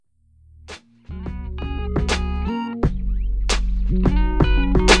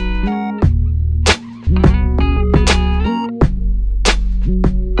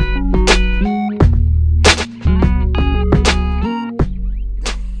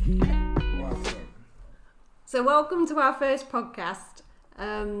So welcome to our first podcast.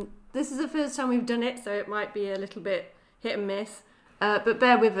 This is the first time we've done it, so it might be a little bit hit and miss. But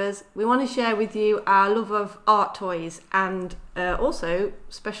bear with us. We want to share with you our love of art toys and also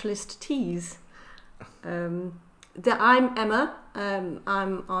specialist teas. I'm Emma.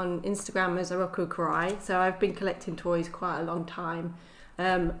 I'm on Instagram as Aroko Karai, so I've been collecting toys quite a long time,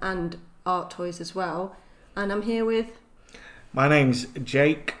 and art toys as well. And I'm here with... My name's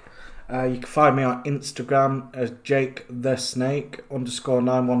Jake. You can find me on Instagram as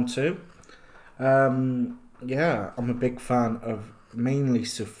JakeTheSnake_912. Yeah, I'm a big fan of mainly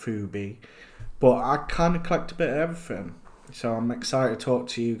Sofubi, but I kind of collect a bit of everything. So I'm excited to talk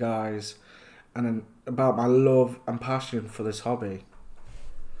to you guys and about my love and passion for this hobby.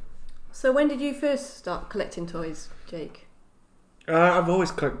 So when did you first start collecting toys, Jake? I've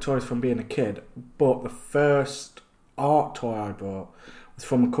always collected toys from being a kid, but the first art toy I bought was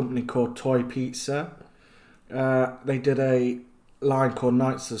from a company called Toy Pizza. They did a line called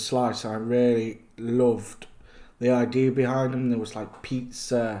Knights of the Slice, and I really loved the idea behind them. There was like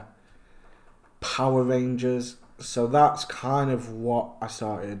pizza, Power Rangers, so that's kind of what I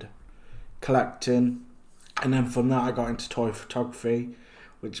started collecting. And then from that I got into toy photography,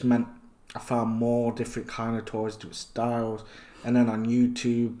 which meant I found more different kind of toys, different styles. And then on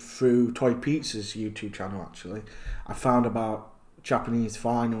YouTube, through Toy Pizza's YouTube channel actually, I found about Japanese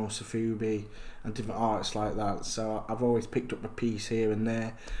vinyl, Sofubi, and different artists like that. So I've always picked up a piece here and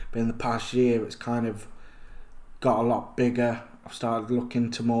there, but in the past year it's kind of got a lot bigger. I've started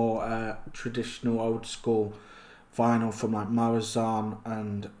looking to more traditional old school vinyl from like Marazon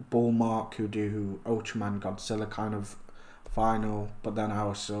and Bullmark, who do Ultraman Godzilla kind of vinyl. But then I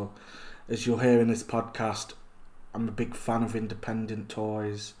also, as you'll hear in this podcast, I'm a big fan of independent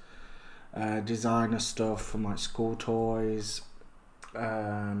toys, designer stuff from like School Toys,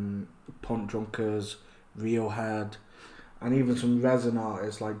 Punt Drunkers, Real Head, and even some resin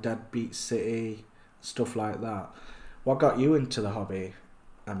artists like Deadbeat City, stuff like that. What got you into the hobby,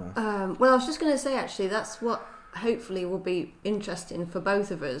 Emma? Well, I was just going to say actually that's what hopefully will be interesting for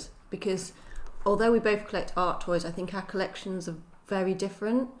both of us, because although we both collect art toys, I think our collections are very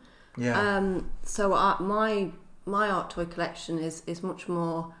different. Yeah. So my art toy collection is much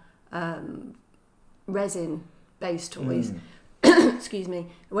more resin based toys. Excuse me.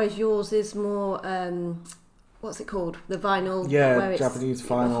 Whereas yours is more what's it called? The vinyl. Yeah, where it's Japanese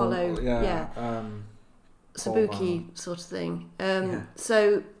vinyl. hollow. Yeah. Sabuki sort of thing. Yeah.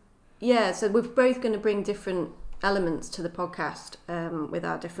 So we're both going to bring different elements to the podcast with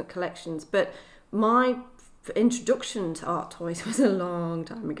our different collections. But my introduction to art toys was a long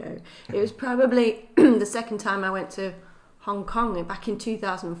time ago. It was probably the second time I went to Hong Kong back in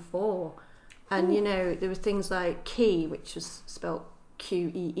 2004. And, you know, there were things like Key, which was spelt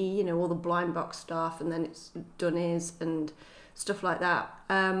Qee, you know, all the blind box stuff, and then it's Dunnies and stuff like that.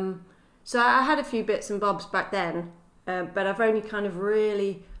 So I had a few bits and bobs back then, but I've only kind of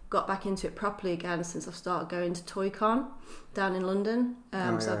really got back into it properly again since I've started going to ToyCon down in London.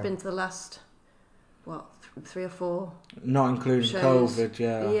 So I've been to the last, 3 or 4 Not including shows. COVID,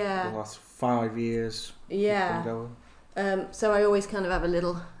 Yeah. The last 5 years. Yeah. So I always kind of have a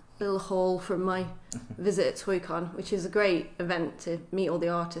little haul from my visit at ToyCon, which is a great event to meet all the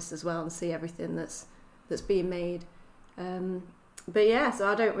artists as well and see everything that's being made. But yeah, so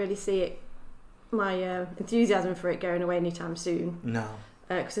I don't really see my enthusiasm for it going away anytime soon. No.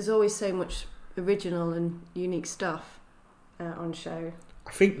 Because there's always so much original and unique stuff on show.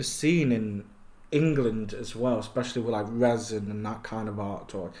 I think the scene in England as well, especially with like resin and that kind of art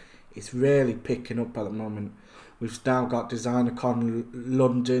toy, it's really picking up at the moment. We've now got Designer Con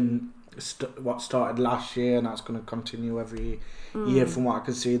London, what started last year, and that's going to continue every year from what I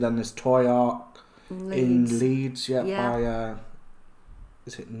can see. Then there's Toy Art in Leeds, by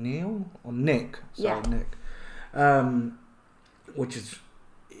is it Neil or Nick? Sorry, Nick. Which is,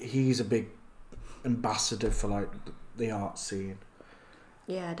 he's a big ambassador for like the art scene.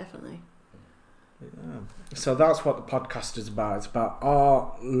 Yeah, definitely. Yeah. So that's what the podcast is about. It's about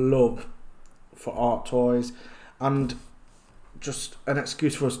our love for art toys and just an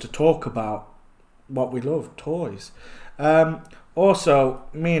excuse for us to talk about what we love, toys. Also,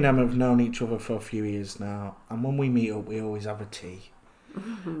 me and Emma have known each other for a few years now, and when we meet up we always have a tea.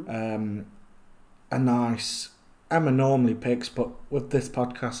 A nice... Emma normally picks, but with this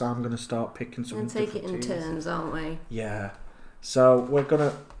podcast I'm going to start picking some different teas. And take it in turns, aren't we? Yeah. So we're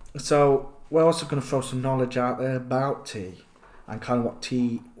also going to throw some knowledge out there about tea and kind of what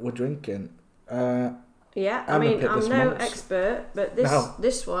tea we're drinking. Yeah, I mean, I'm no expert, but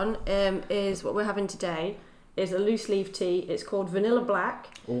this one is what we're having today. Is a loose leaf tea. It's called Vanilla Black.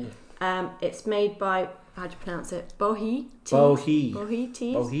 Ooh. It's made by, how do you pronounce it? Bohi Bohi.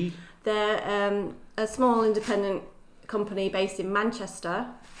 Teas. Bohi. They're a small independent company based in Manchester.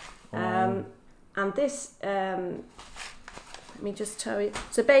 And this, let me just tell you.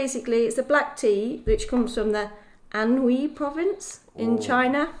 So basically, it's a black tea which comes from the Anhui province in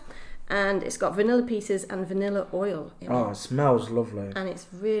China. And it's got vanilla pieces and vanilla oil in it. Oh, it smells lovely. And it's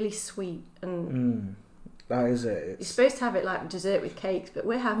really sweet. And that is it. you're supposed to have it like dessert with cakes, but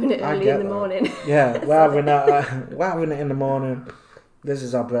we're having it early in the morning. Yeah, we're having that. We're having it in the morning. This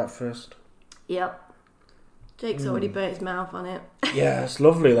is our breakfast. Yep. Jake's already burnt his mouth on it. Yeah, it's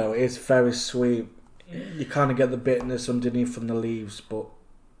lovely though. It's very sweet. You kind of get the bitterness underneath from the leaves, but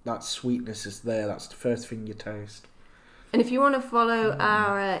that sweetness is there. That's the first thing you taste. And if you want to follow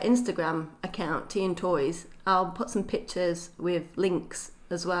our Instagram account, Tea N Toyz, I'll put some pictures with links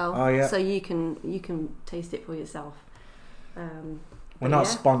as well. Oh, yeah. So you can taste it for yourself. We're not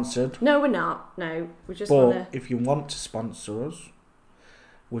sponsored. No, we're not. No, we just but want to. If you want to sponsor us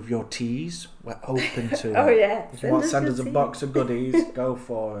with your teas, we're open to Oh it. yeah. If you want to send us a box of goodies, go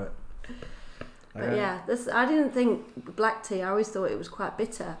for it. But I didn't think black tea. I always thought it was quite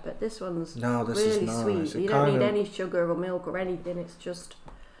bitter, but this one's really nice. sweet. You don't need any sugar or milk or anything. It's just,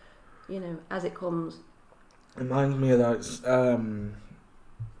 as it comes. It reminds me of that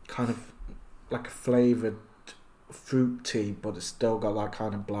kind of like a flavoured fruit tea, but it's still got that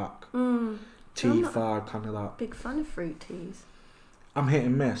kind of black tea vibe, kind of that. Big fan of fruit teas. I'm hit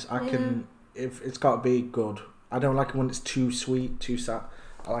and miss. I can, if it's got to be good. I don't like it when it's too sweet, too sad.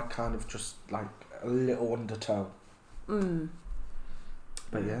 I like kind of just like a little undertone.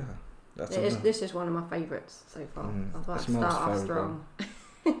 But yeah, this is one of my favourites so far. I thought I'd start off strong.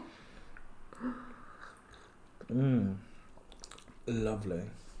 Lovely.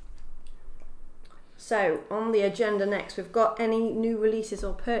 So on the agenda next, we've got any new releases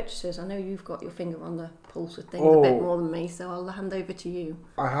or purchases. I know you've got your finger on the pulse of things a bit more than me, so I'll hand over to you.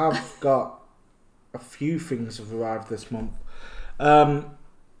 I have got a few things have arrived this month.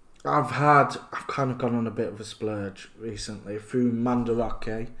 I've kind of gone on a bit of a splurge recently through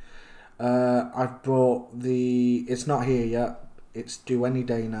Mandarake. I've brought it's not here yet, it's due any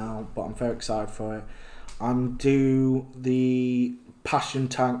day now, but I'm very excited for it. I'm due the Passion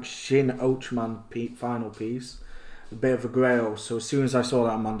Tank Shin Ochman final piece, a bit of a grail, so as soon as I saw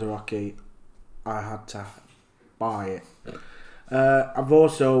that at Mandarake, I had to buy it. I've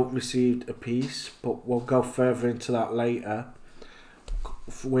also received a piece, but we'll go further into that later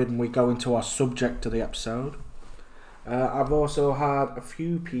when we go into our subject of the episode. I've also had a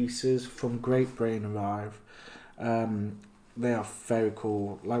few pieces from Great Brain arrive. They are very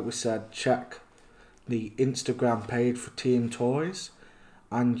cool. Like we said, check the Instagram page for Tea N Toyz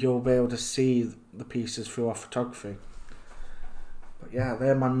and you'll be able to see the pieces through our photography. But yeah,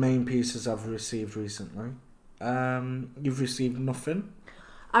 they're my main pieces I've received recently. You've received nothing?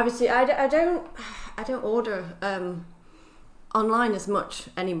 Obviously, I don't order online as much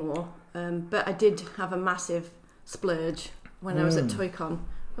anymore, but I did have a massive splurge when I was at ToyCon.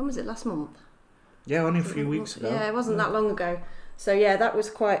 When was it? Last month? Yeah, only a few weeks ago. Yeah, it wasn't that long ago. So yeah, that was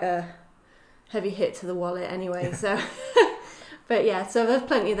quite a heavy hit to the wallet anyway. So, but yeah, so there's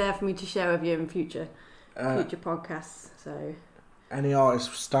plenty there for me to share with you in future podcasts. So, any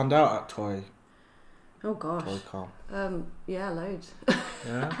artists stand out at Oh gosh. ToyCon? Yeah, loads.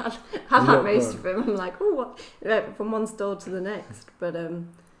 Yeah. I like most of them. I'm like, oh, what? From one store to the next. But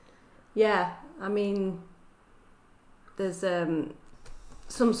yeah, I mean, there's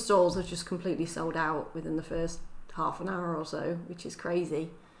some stalls have just completely sold out within the first half an hour or so, which is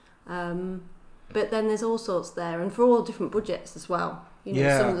crazy. But then there's all sorts there, and for all different budgets as well. You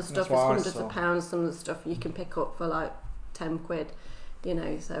know, some of the stuff is hundreds of pounds, some of the stuff you can pick up for like £10. You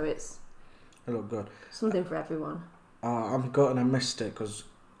know, so it look good. Something for everyone. I'm gutted I missed it because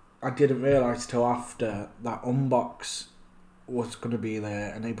I didn't realise till after that Unbox was going to be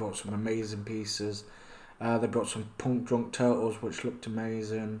there, and they brought some amazing pieces. They brought some Punk Drunk Turtles, which looked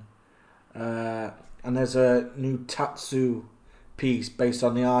amazing. And there's a new Tatsu piece based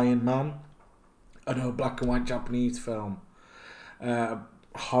on the Iron Man. I know, black and white Japanese film.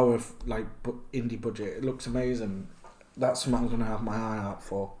 Horror, like indie budget. It looks amazing. That's something I'm going to have my eye out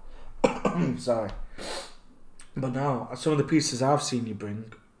for. Sorry. But no, some of the pieces I've seen you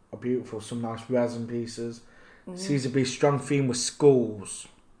bring are beautiful. Some nice resin pieces. Seems to be a strong theme with skulls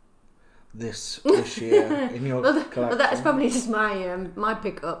this year in your collection. Well, that's probably just my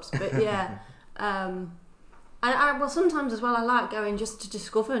pickups, but yeah. Well, sometimes as well, I like going just to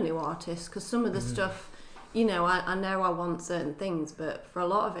discover new artists, because some of the stuff, you know I know I want certain things, but for a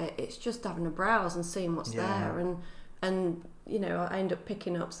lot of it, it's just having a browse and seeing what's there. And and I end up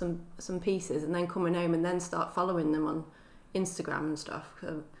picking up some pieces and then coming home and then start following them on Instagram and stuff.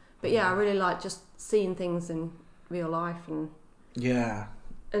 But yeah, I really like just seeing things in real life and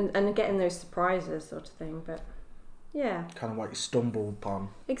getting those surprises sort of thing. But yeah, kind of like you stumble upon.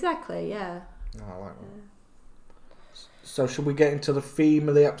 Exactly. Yeah. Oh, I like that. So should we get into the theme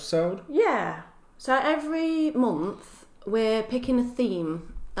of the episode? Yeah. So every month we're picking a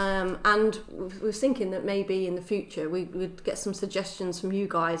theme. And we were thinking that maybe in the future we'd get some suggestions from you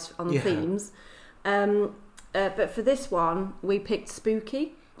guys on themes. But for this one, we picked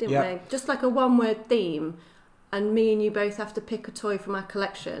spooky, didn't we? Just like a one-word theme. And me and you both have to pick a toy from our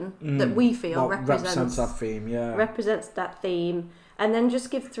collection that we feel represents that theme, represents that theme. And then just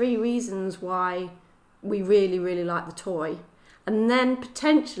give 3 reasons why we really, really like the toy. And then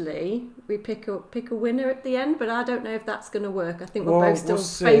potentially we pick a winner at the end, but I don't know if that's going to work. I think we'll both still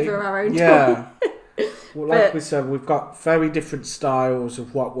favour our own toy. Well, like we said, we've got very different styles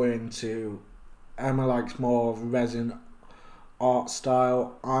of what we're into. Emma likes more of a resin art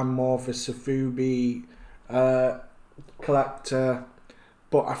style. I'm more of a Safubi collector.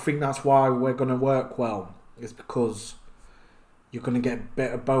 But I think that's why we're going to work well. It's because you're going to get a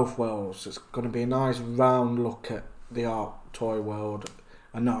bit of both worlds. It's going to be a nice round look at the art toy world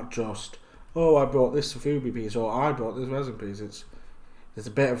and not just, oh, I bought this Safubi piece or I bought this resin piece. There's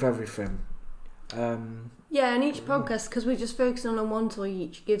a bit of everything. And each podcast, because we're just focusing on one toy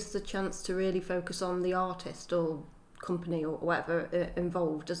each, gives us a chance to really focus on the artist or company or whatever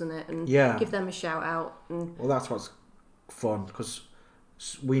involved, doesn't it? And give them a shout out. Well, that's what's fun, because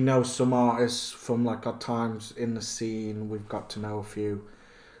we know some artists from like our times in the scene. We've got to know a few.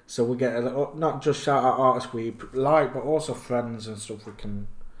 So we get a little, not just shout out artists we like, but also friends and stuff. We can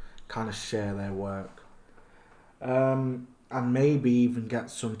kind of share their work. And maybe even get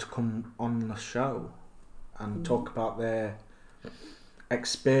some to come on the show and talk about their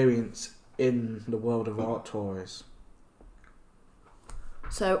experience in the world of art toys.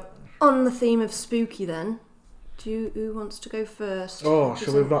 So, on the theme of spooky then, who wants to go first? Oh,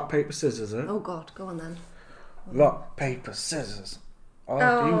 shall we rock, paper, scissors it? Oh God, go on then. Rock, paper, scissors.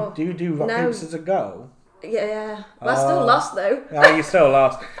 Oh, do you rock, paper, scissors, go? Yeah. Well, I still lost though. Oh, you still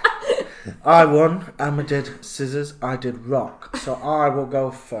lost. I won. Emma did scissors. I did rock. So I will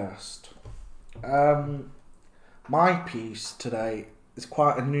go first. My piece today is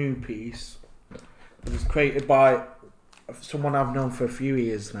quite a new piece. It was created by someone I've known for a few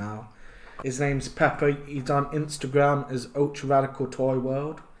years now. His name's Pepper. He's on Instagram as Ultra Radical Toy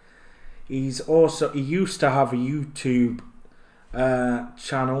World. He used to have a YouTube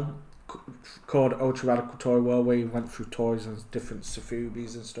channel called Ultra Radical Toy World, where he went through toys and different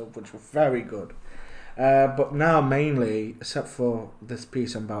Safubis and stuff, which were very good. But now mainly, except for this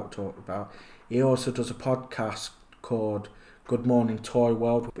piece I'm about to talk about, he also does a podcast called Good Morning Toy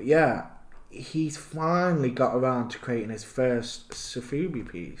World. But yeah, he's finally got around to creating his first Safubi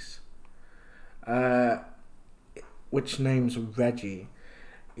piece, which name's Reggie.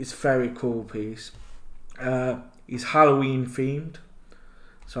 It's a very cool piece. He's Halloween themed,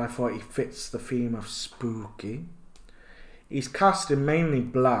 so I thought he fits the theme of spooky. He's cast in mainly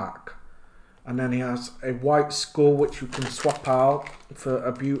black, and then he has a white skull which you can swap out for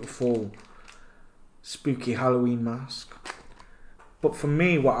a beautiful spooky Halloween mask. But for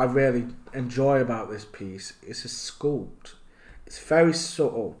me, what I really enjoy about this piece is his sculpt. It's very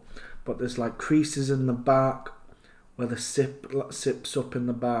subtle, but there's like creases in the back where the sips up in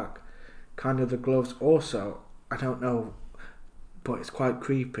the back, kind of the gloves. Also, I don't know, but it's quite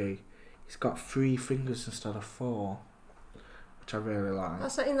creepy. He's got 3 fingers instead of 4, which I really like.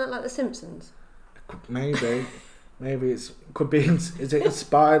 That's something like The Simpsons. Maybe could be. Is it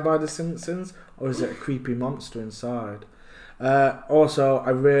inspired by The Simpsons, or is it a creepy monster inside? Also, I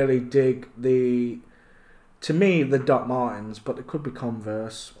really dig the Doc Martens, but it could be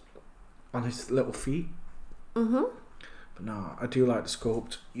Converse on his little feet. But no, I do like the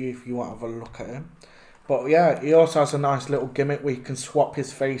sculpt. If you want to have a look at him. But yeah, he also has a nice little gimmick where you can swap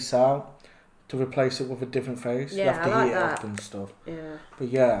his face out to replace it with a different face. Yeah, you have to I like heat that. it up and stuff. Yeah. But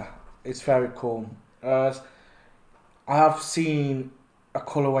yeah, it's very cool. I have seen a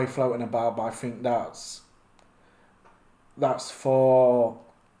colourway floating about, but I think that's for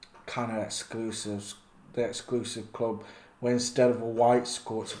kind of exclusives, the exclusive club, where instead of a white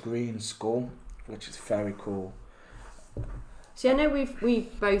skull, it's a green skull, which is very cool. See, I know we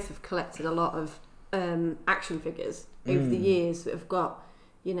both have collected a lot of action figures over the years that have got,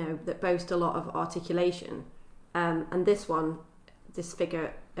 that boast a lot of articulation. And this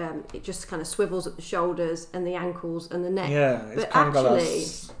figure, it just kind of swivels at the shoulders and the ankles and the neck. Yeah, it's but kind actually,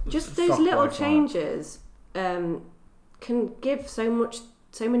 of just those little changes can give so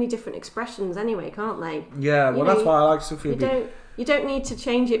many different expressions anyway, can't they? Yeah, well, that's why I like Sophia. You don't need to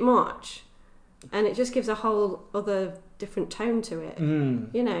change it much, and it just gives a whole other different tone to it.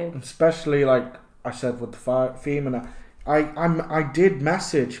 You know, especially like I said with the theme, and I did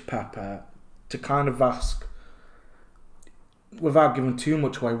message Pepper to kind of ask, without giving too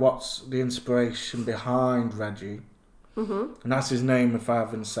much away, what's the inspiration behind Reggie. And that's his name, if I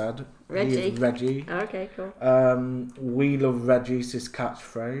haven't said. Reggie. He is Reggie. Okay, cool. We love Reggie's his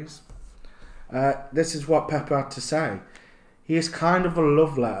catchphrase. This is what Pepper had to say. He is kind of a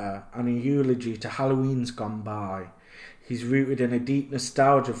love letter and a eulogy to Halloween's gone by. He's rooted in a deep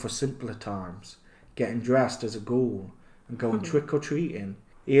nostalgia for simpler times, getting dressed as a ghoul and going trick-or-treating.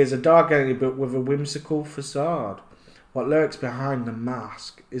 He is a dark alley but with a whimsical facade. What lurks behind the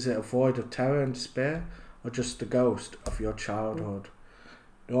mask? Is it a void of terror and despair, or just the ghost of your childhood?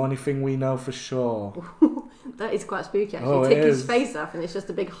 The only thing we know for sure. That is quite spooky, actually. Take his face off and it's just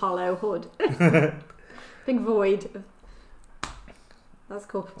a big hollow hood. Big void. That's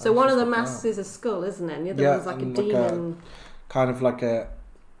cool. So one of the masks is a skull, isn't it? And the other one's like a demon. Kind of like a...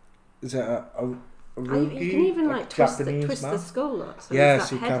 Is it a Rugi? You can even like twist the skull up. So yes,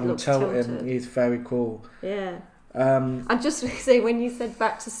 you can tilt him. He's very cool. Yeah. I'd just say, when you said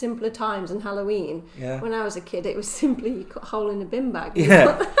back to simpler times and Halloween, when I was a kid, it was simply you cut a hole in a bin bag.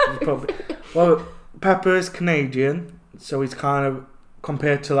 Yeah. Probably. Well, Pepper is Canadian, so he's kind of,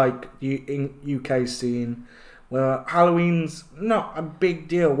 compared to like UK scene, where Halloween's not a big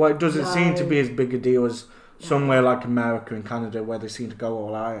deal. Well, it doesn't seem to be as big a deal as somewhere like America and Canada, where they seem to go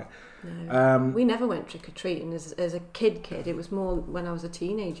all out. No. We never went trick-or-treating as a kid. It was more when I was a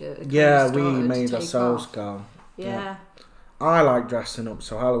teenager. We made ourselves go. Yeah. I like dressing up,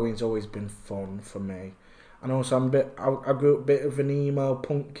 so Halloween's always been fun for me. And also I grew up a bit of an emo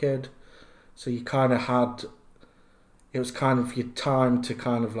punk kid, so you kind of had, it was kind of your time to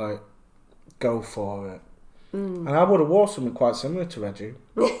kind of like go for it. And I would have wore something quite similar to Reggie.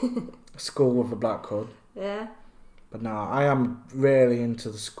 Skull with a black hood. Yeah. But no, I am really into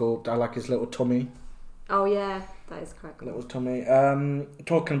the sculpt. I like his little tummy. Oh yeah, that is quite cool. Little tummy.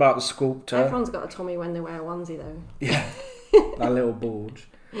 Talking about the sculptor. Everyone's got a tummy when they wear a onesie though. Yeah, that little bulge.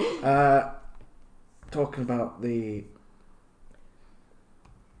 Talking about the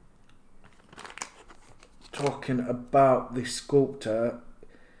sculptor.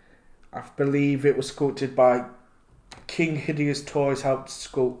 I believe it was sculpted by King Hideous Toys. Helped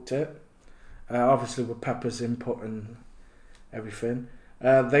sculpt it. Obviously with Pepper's input and everything.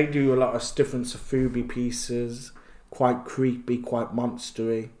 They do a lot of different Sofubi pieces, quite creepy, quite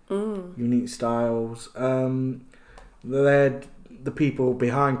monstery, unique styles. They're the people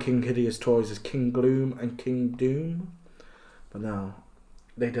behind King Hideous Toys is King Gloom and King Doom. But no,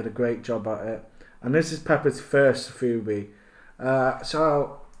 they did a great job at it. And this is Pepper's first Sofubi. I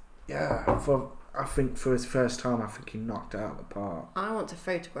think for his first time, I think he knocked it out of the park. I want to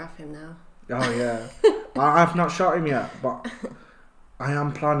photograph him now. Oh yeah, I've not shot him yet, but I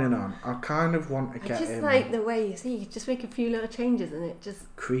am planning on. I kind of want to get him. I just like the way you just make a few little changes and it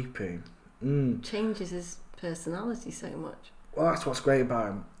just creepy. Changes his personality so much. Well, that's what's great about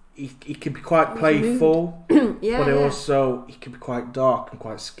him. He can be quite playful, but also he can be quite dark and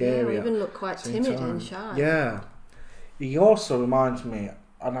quite scary. Yeah, even look quite timid and shy. Yeah, he also reminds me,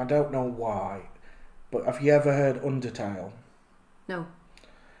 and I don't know why, but have you ever heard Undertale? No.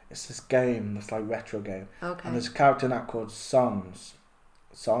 It's this game, this like retro game. Okay. And there's a character in that called Sans.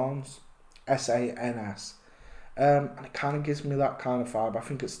 Sans? S-A-N-S. And it kind of gives me that kind of vibe. I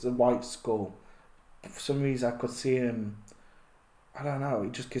think it's the White Skull. For some reason I could see him, I don't know,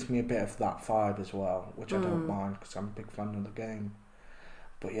 it just gives me a bit of that vibe as well, which I don't mind because I'm a big fan of the game.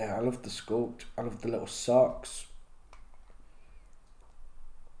 But yeah, I love the sculpt. I love the little socks.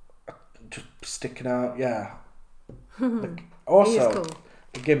 Just sticking out, yeah. Also, cool.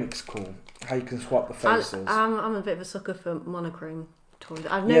 The gimmick's cool. How you can swap the faces. I'm a bit of a sucker for monochrome toys.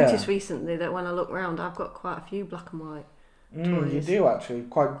 I've noticed recently that when I look around, I've got quite a few black and white toys. You do actually,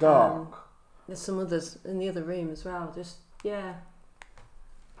 quite dark. There's some others in the other room as well. Just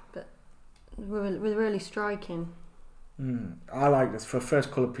but we're really striking. I like this. For a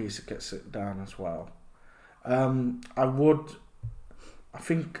first colour piece, it gets it down as well. I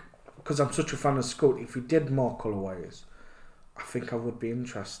think, because I'm such a fan of sculpt, if you did more colourways, I think I would be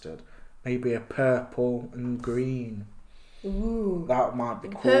interested. Maybe a purple and green. Ooh. That might be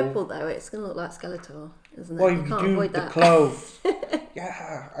cool. Purple though, it's going to look like Skeletor, isn't it? Well, you can't avoid the clothes.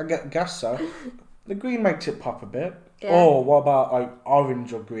 Yeah, I guess so. The green makes it pop a bit. Yeah. Or what about like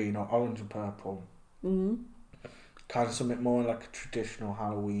orange or green or orange and purple? Kind of something more like a traditional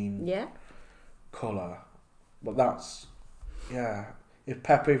Halloween colour. But that's yeah, if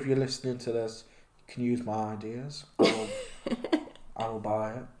Pepper, if you're listening to this, you can use my ideas. I will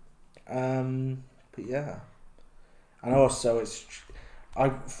buy it. But yeah, and also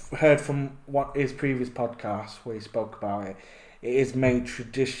I've heard from what his previous podcast where he spoke about it. It is made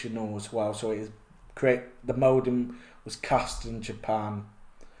traditional as well, so it is the moulding was cast in Japan,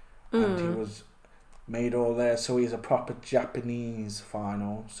 and he was made all there. So he's a proper Japanese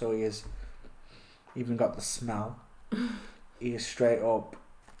vinyl. So he is even got the smell. He is straight up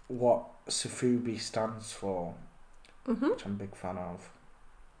what Sofubi stands for, which I'm a big fan of.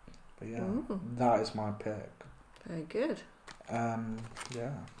 But yeah, that is my pick. Very good.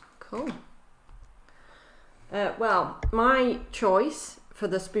 Yeah. Cool. Well, my choice for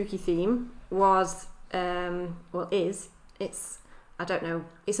the spooky theme was, it's, I don't know,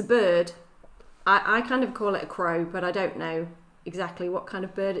 it's a bird. I kind of call it a crow, but I don't know exactly what kind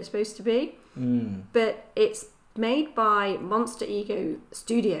of bird it's supposed to be. But it's made by Monster Ego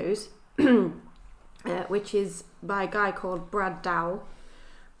Studios, which is by a guy called Brad Dowell.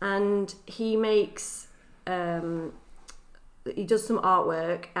 And he makes, he does some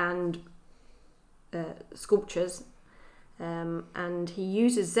artwork and sculptures, and he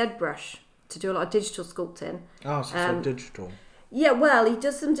uses ZBrush to do a lot of digital sculpting. Oh, so it's digital. Yeah, well, he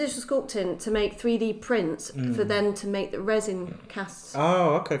does some digital sculpting to make 3D prints for then to make the resin casts.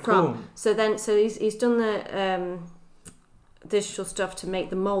 Oh, okay, cool. So he's done the digital stuff to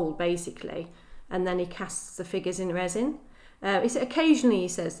make the mold basically, and then he casts the figures in resin. Occasionally he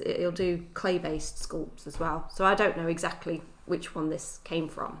says he'll do clay-based sculpts as well. So I don't know exactly which one this came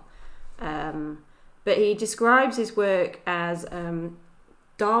from. But he describes his work as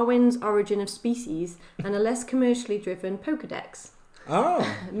Darwin's Origin of Species and a less commercially driven Pokédex. Oh.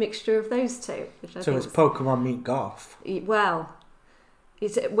 A mixture of those two. Which I so think it's Pokemon meet golf. Well,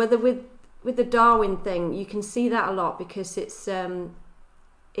 it's whether with the Darwin thing, you can see that a lot because he has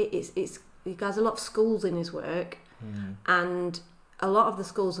a lot of skulls in his work, and a lot of the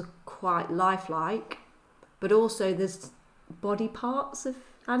skulls are quite lifelike, but also there's body parts of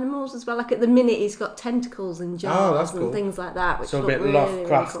animals as well. Like at the minute, he's got tentacles and jaws and things like that, which so a look bit really,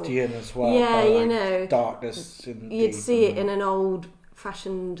 Lovecraftian really cool. as well. Yeah, you like know, darkness. You'd see it in an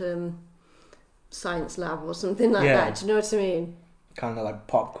old-fashioned science lab or something like that. Do you know what I mean? Kind of like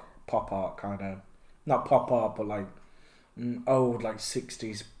pop art, kind of not pop art, but like old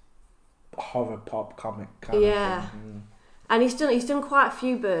 60s horror pop comic kind of thing. And he's done quite a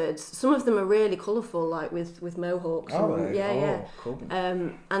few birds. Some of them are really colourful, like with mohawks. Cool.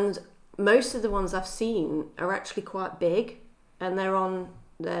 And most of the ones I've seen are actually quite big, and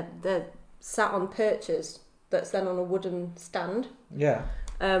they're sat on perches that's then on a wooden stand. Yeah.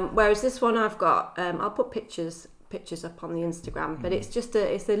 Whereas this one I've got, I'll put pictures up on the Instagram, but it's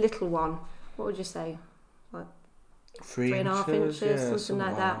a little one. What would you say? Like 3.5 inches, something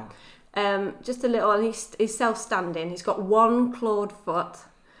like that. Just a little, and he's self-standing. He's got one clawed foot,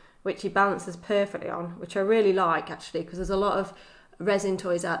 which he balances perfectly on, which I really like actually, because there's a lot of resin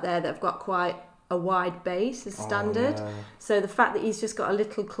toys out there that have got quite a wide base as standard. So the fact that he's just got a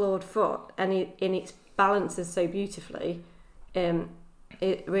little clawed foot and it balances so beautifully,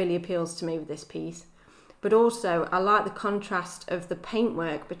 it really appeals to me with this piece. But also, I like the contrast of the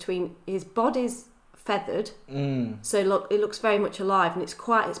paintwork between his body's feathered, so look, it looks very much alive, and it's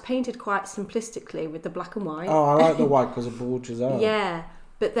painted quite simplistically with the black and white. Oh, I like the white because it bulges out. Yeah,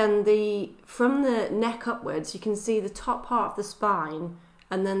 but then from the neck upwards, you can see the top part of the spine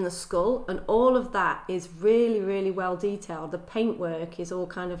and then the skull, and all of that is really, really well detailed. The paintwork is all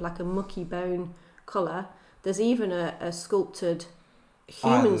kind of like a mucky bone colour. There's even a sculpted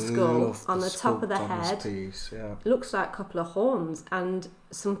human skull on the top of the head. It looks like a couple of horns and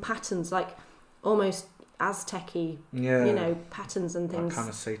some patterns, like almost Aztec-y, patterns and things, kind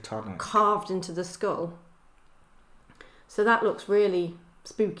of satanic, carved into the skull. So that looks really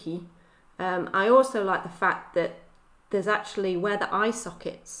spooky. I also like the fact that there's actually, where the eye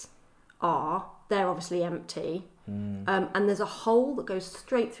sockets are, they're obviously empty, and there's a hole that goes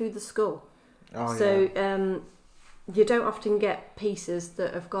straight through the skull. You don't often get pieces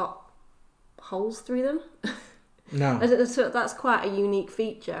that have got holes through them. No. So that's quite a unique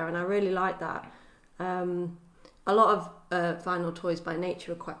feature, and I really like that. A lot of vinyl toys by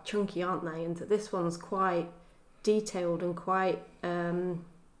nature are quite chunky, aren't they? And this one's quite detailed and quite, some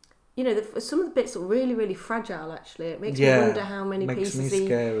of the bits are really, really fragile, actually. It makes me wonder how many pieces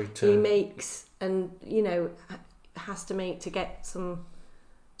he makes and, has to make to get some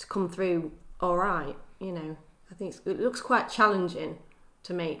to come through all right. I think it looks quite challenging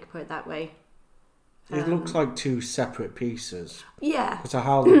to make, put it that way. It looks like two separate pieces. Yeah. Because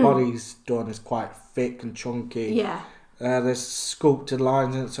how the body's done is quite thick and chunky. Yeah. There's sculpted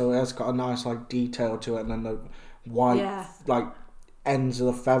lines in it, so it has got a nice like detail to it, and then the white like ends of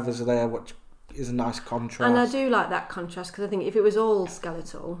the feathers are there, which is a nice contrast. And I do like that contrast because I think if it was all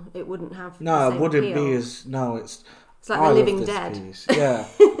skeletal, it wouldn't have the same it wouldn't appeal. be as It's like The Living Dead. Piece. Yeah.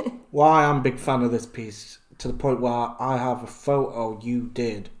 Well, I am a big fan of this piece to the point where I have a photo you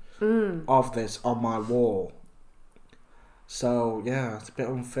did of this on my wall. So yeah, it's a bit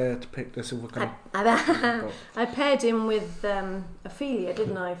unfair to pick this if we're going to... I paired him with Ophelia,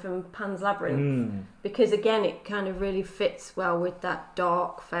 didn't I, from Pan's Labyrinth? Because again, it kind of really fits well with that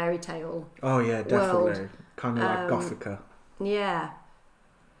dark fairy tale. Oh yeah, definitely. World. Kind of like Gothica. Yeah.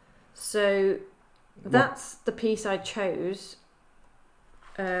 So that's the piece I chose.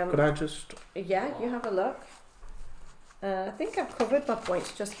 Could I just... Yeah, you have a look. I think I've covered my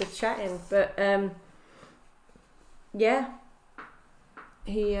points just with chatting, but yeah.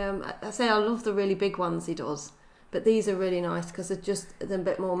 I say I love the really big ones he does, but these are really nice because they're a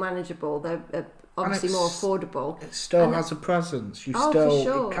bit more manageable. They're obviously more affordable. It still has a presence. For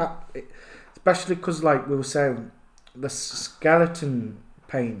sure. Especially because, like we were saying, the skeleton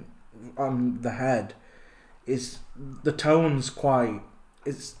paint on the head is the tone's quite.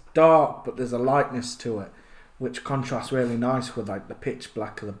 It's dark, but there's a lightness to it, which contrasts really nice with like the pitch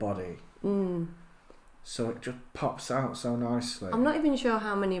black of the body. So it just pops out so nicely. I'm not even sure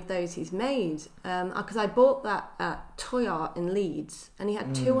how many of those he's made, because I bought that at Toy Art in Leeds, and he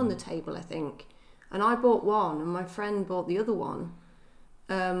had 2 on the table, I think, and I bought one, and my friend bought the other one,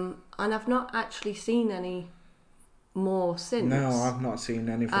 and I've not actually seen any more since. No, I've not seen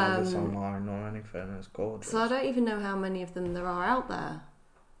anything of this online or anything. It's gorgeous. So I don't even know how many of them there are out there.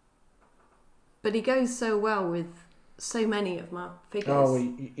 But he goes so well with so many of my figures. Oh,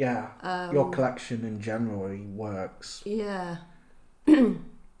 yeah. Your collection in general works. Yeah. And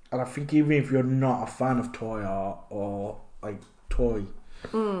I think even if you're not a fan of toy art or like toys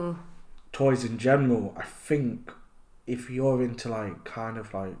in general, I think if you're into like kind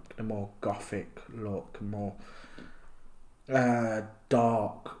of like a more gothic look, more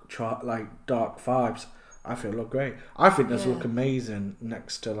dark vibes, I think it'll look great. I think this look amazing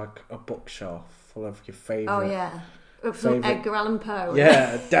next to like a bookshelf full of your favourite. Oh yeah, from Edgar Allan Poe.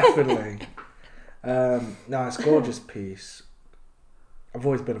 Yeah, definitely. No, it's a gorgeous piece. I've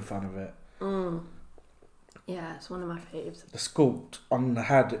always been a fan of it. Yeah, it's one of my faves. The sculpt on the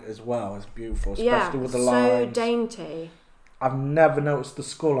head as well is beautiful, especially with the lines. So dainty. I've never noticed the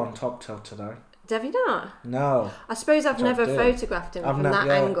skull on top till today. Have you not? No. I suppose I've never photographed him from that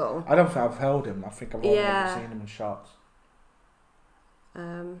angle. I don't think I've held him. I think I've only ever seen him in shots.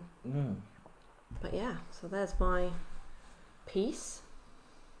 But yeah, so there's my piece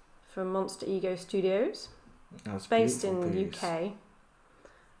from Monster Ego Studios. That's based in piece. the UK.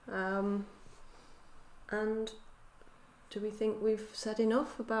 And do we think we've said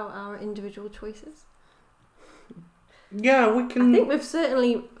enough about our individual choices? Yeah, we can... I think we've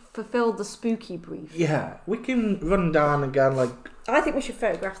certainly fulfilled the spooky brief. Yeah, we can run down again like... I think we should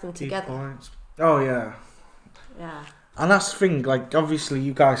photograph them together. Points. Oh, yeah. Yeah. And that's the thing, like, obviously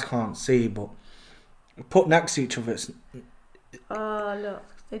you guys can't see, but put next to each other, it's... Oh, look.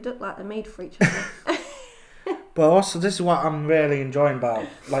 They look like they're made for each other. But also, this is what I'm really enjoying about,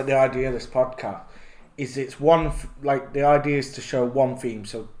 like, the idea of this podcast, is it's one, like, the idea is to show one theme.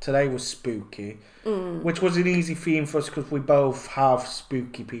 So today was spooky, which was an easy theme for us because we both have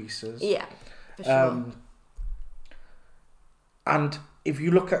spooky pieces. Yeah, for sure. And if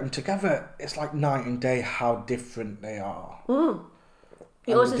you look at them together, it's like night and day how different they are.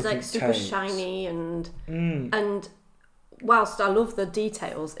 Yours is like super shiny and whilst I love the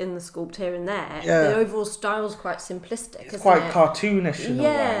details in the sculpt here and there, the overall style's quite simplistic. It's quite cartoonish in a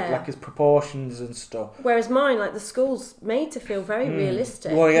way, like its proportions and stuff. Whereas mine, like the skull's made to feel very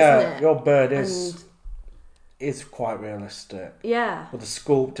realistic. Well, yeah, isn't it? your bird is quite realistic. Yeah. With the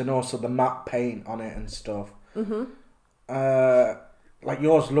sculpt and also the matte paint on it and stuff. Like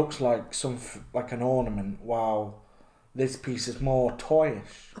yours looks like like an ornament, while this piece is more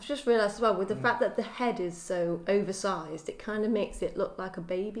toyish. I've just realised as well, with the fact that the head is so oversized, it kind of makes it look like a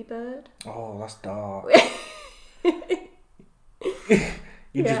baby bird. Oh, that's dark.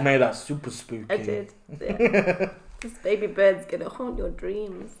 You just made that super spooky. I did. Yeah. This baby bird's going to haunt your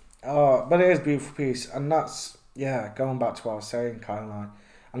dreams. Oh, but it is a beautiful piece. And that's, going back to what I was saying, Caroline,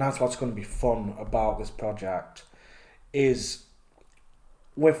 and that's what's going to be fun about this project, is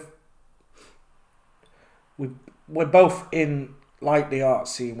we're both in like the art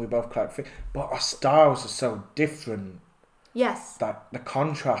scene, we both collect things, but our styles are so different. Yes. That the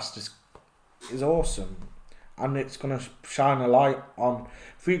contrast is awesome, and it's going to shine a light on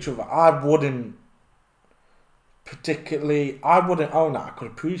future of it. I wouldn't particularly, I wouldn't own that. I could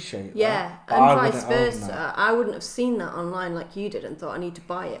appreciate that. Yeah, but and I vice wouldn't own versa. that. I wouldn't have seen that online like you did and thought I need to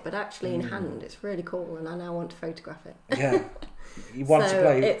buy it, but actually in Mm. hand, it's really cool, and I now want to photograph it. Yeah. You want So to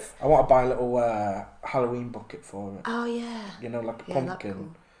play... it's- I want to buy a little Halloween bucket for it. Oh yeah. You know, like a Yeah, that'd pumpkin be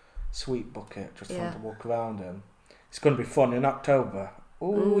cool. sweet bucket, just Yeah. fun to walk around in. It's going to be fun in October.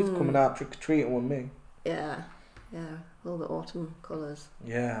 Ooh, he's coming out trick-or-treating with me. Yeah, yeah, all the autumn colours.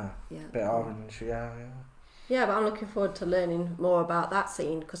 Yeah, Yeah, bit orange, yeah. Yeah, but I'm looking forward to learning more about that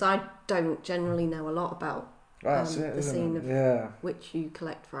scene because I don't generally know a lot about That's it, the isn't scene it? of Yeah. which you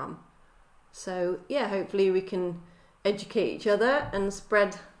collect from. So yeah, hopefully we can educate each other and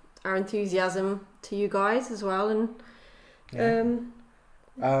spread our enthusiasm to you guys as well, and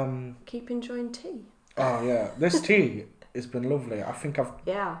keep enjoying tea. Oh yeah, this tea has been lovely. I think I've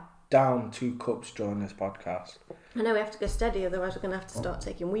downed 2 cups during this podcast. I know we have to go steady, otherwise we're going to have to start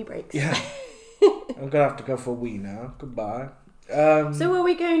taking wee breaks. Yeah. I'm going to have to go for a wee now. Goodbye. So are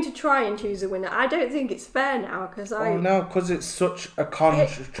we going to try and choose a winner? I don't think it's fair now because I... Oh no, because it's such a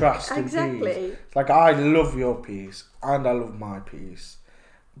contrast in exactly. piece. Like, I love your piece and I love my piece,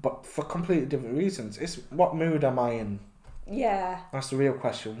 but for completely different reasons. It's what mood am I in? Yeah. That's the real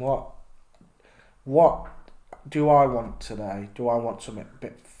question. What do I want today? Do I want something a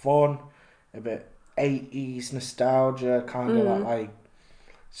bit fun, a bit 80s nostalgia, kind of like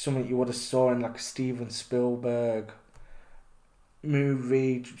something you would have saw in like a Steven Spielberg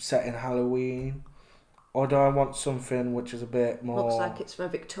movie set in Halloween? Or do I want something which is a bit more... Looks like it's from a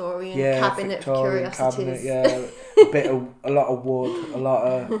Victorian cabinet Victorian of curiosities. Cabinet, a lot of wood, a lot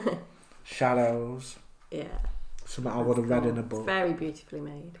of shadows. Yeah. Something I would have read in a book. It's very beautifully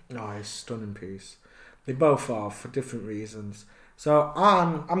made. Oh, it's a stunning piece. They both are for different reasons. So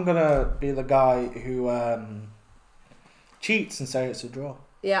I'm gonna be the guy who cheats and say it's a draw.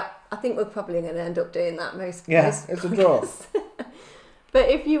 Yeah, I think we're probably going to end up doing that most. It's a draw. But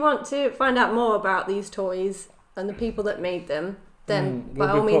if you want to find out more about these toys and the people that made them, then by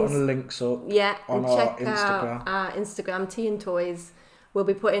all means, we'll be putting links up. Yeah, on and check our out our Instagram, Tea N Toyz. We'll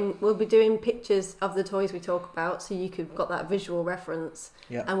be doing pictures of the toys we talk about, so you could got that visual reference.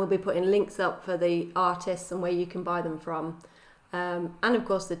 Yeah. And we'll be putting links up for the artists and where you can buy them from, and of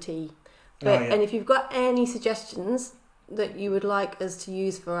course the tea. But and if you've got any suggestions that you would like us to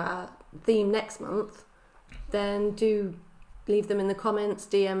use for our theme next month, then do leave them in the comments,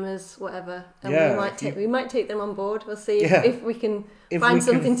 DM us, whatever, and we might take them on board. We'll see if we can find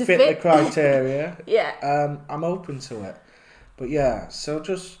something to fit the criteria. Yeah. I'm open to it. But yeah, so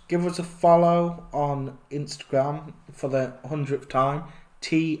just give us a follow on Instagram for the 100th time,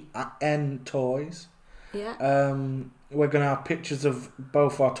 Tea N Toyz. Yeah. We're going to have pictures of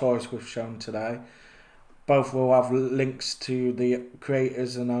both our toys we've shown today. Both will have links to the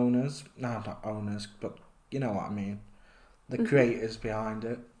creators and owners. No, not owners, but you know what I mean. The creators behind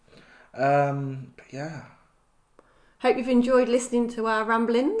it. But yeah. Hope you've enjoyed listening to our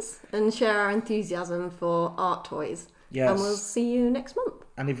ramblings and share our enthusiasm for art toys. Yes. And we'll see you next month.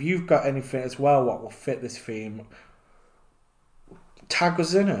 And if you've got anything as well what will fit this theme, tag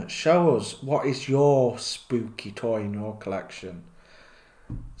us in it. Show us what is your spooky toy in your collection.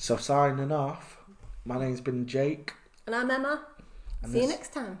 So signing off, my name's been Jake. And I'm Emma. See you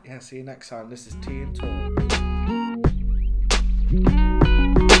next time. Yeah, see you next time. This is Tea N Toyz.